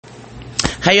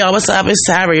Hey y'all, what's up? It's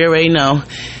Tyra, you already know.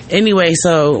 Anyway,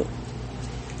 so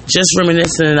just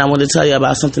reminiscing, and I want to tell you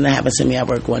about something that happened to me at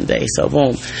work one day. So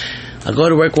boom, I go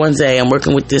to work one day, I'm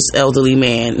working with this elderly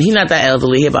man. He's not that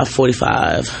elderly, he's about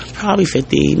 45, probably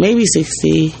 50, maybe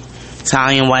 60.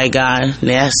 Italian white guy,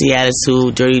 nasty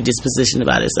attitude, dirty disposition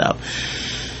about himself.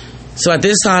 So at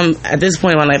this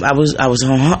point in my life, I was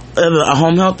a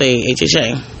home health aide,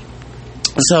 HHA.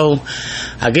 So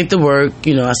I get to work,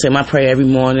 you know, I say my prayer every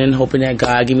morning, hoping that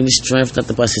God give me the strength not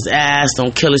to bust his ass,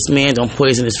 don't kill this man, don't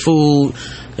poison his food,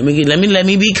 let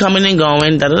me be coming and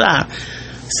going, da da da.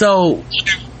 So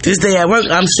this day at work,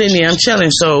 I'm sitting there, I'm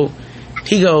chilling. So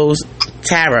he goes,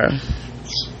 Tara,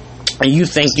 and you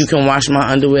think you can wash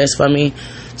my underwears for me?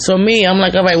 So me, I'm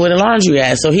like, all right, where the laundry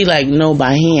at? So he like, no,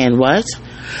 by hand. What?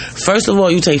 First of all,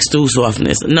 you take stool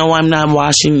softness. No, I'm not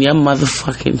washing your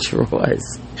motherfucking drawers.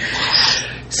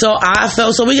 So I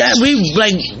felt,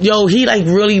 he like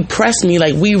really pressed me.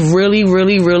 Like we really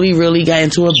got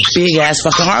into a big ass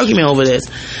fucking argument over this.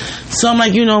 So I'm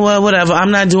like, you know what, whatever,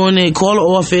 I'm not doing it. Call the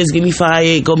office, get me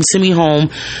fired, go send me home.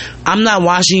 I'm not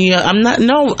washing your, I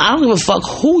don't give a fuck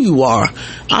who you are.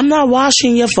 I'm not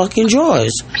washing your fucking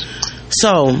drawers.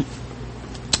 So,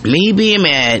 me being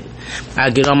mad, I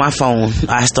get on my phone,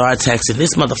 I start texting.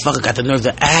 This motherfucker got the nerve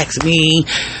to ask me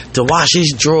to wash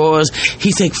his drawers.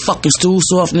 He take fucking stool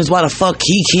softness. Why the fuck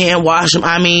he can't wash them?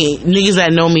 I mean, niggas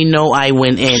that know me know I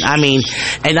went in. I mean,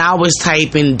 and I was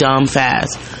typing dumb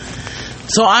fast.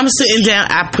 So I'm sitting down,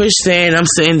 I push send, I'm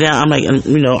sitting down, I'm like,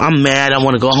 you know, I'm mad, I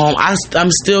want to go home. I'm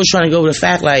still trying to go with the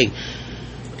fact, like,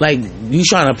 you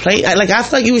trying to play, like, I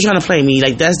feel like you were trying to play me,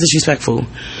 like, that's disrespectful.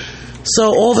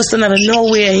 So all of a sudden, out of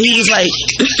nowhere, he was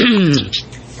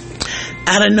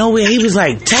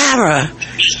like, Tara.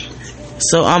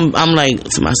 So I'm like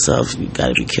to myself, you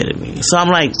gotta be kidding me. So I'm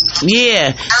like,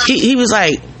 yeah. He was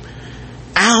like,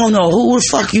 I don't know who the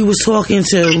fuck you was talking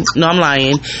to. No, I'm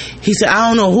lying. He said, I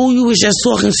don't know who you was just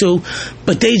talking to,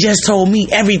 but they just told me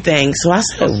everything. So I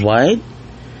said, what?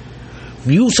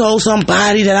 You told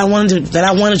somebody that I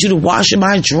wanted you to wash in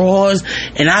my drawers,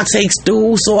 and I take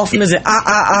stool softness and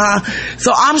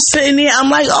So I'm sitting there, I'm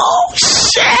like, oh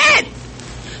shit.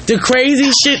 The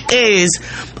crazy shit is,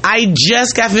 I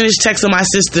just got finished texting my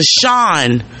sister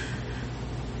Sean,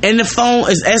 and the phone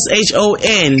is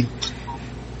SHON.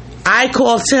 I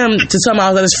called him to tell him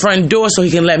I was at his front door so he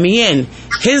can let me in.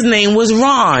 His name was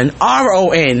Ron,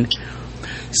 RON.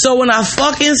 So when I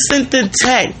fucking sent the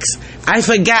text, I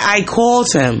forgot I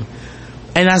called him,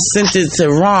 and I sent it to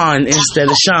Ron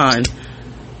instead of Sean.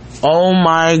 Oh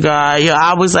my god, yo,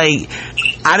 I was like,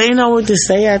 I didn't know what to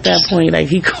say at that point. Like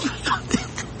he was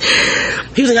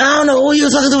like, I don't know who you were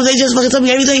talking to. They just fucking told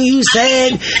me everything you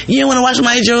said. You didn't want to wash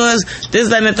my drawers. This,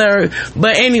 that, and the third.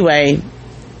 But anyway,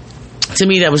 to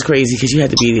me that was crazy because you had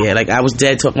to be there. Like I was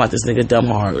dead talking about this nigga dumb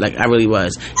hard. Like I really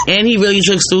was. And he really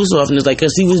took stool softness, like,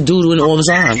 because he was doodling all the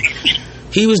time.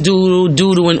 He was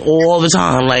doodling all the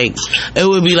time. Like, it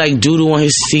would be like doodle on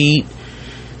his feet.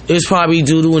 It was probably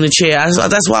doodle in the chair.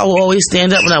 That's why I would always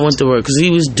stand up when I went to work, because he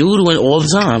was doodling all the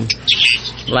time.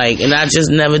 Like, and I just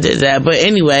never did that. But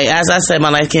anyway, as I said, my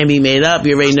life can't be made up.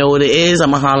 You already know what it is.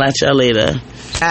 I'm going to holler at y'all later.